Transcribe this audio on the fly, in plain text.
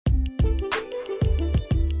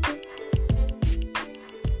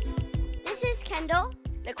Kendall,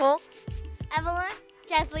 Nicole, Evelyn,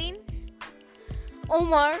 Jasleen,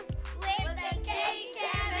 Omar. with the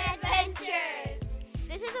K-Cam Adventures.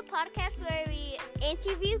 This is a podcast where we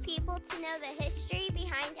interview people to know the history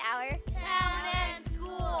behind our Town and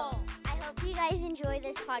school. I hope you guys enjoy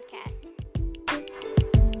this podcast.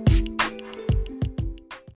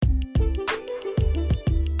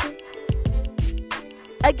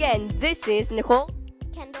 Again, this is Nicole,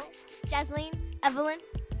 Kendall, Jasleen, Evelyn,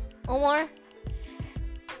 Omar.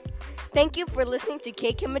 Thank you for listening to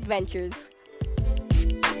K-Cam Adventures.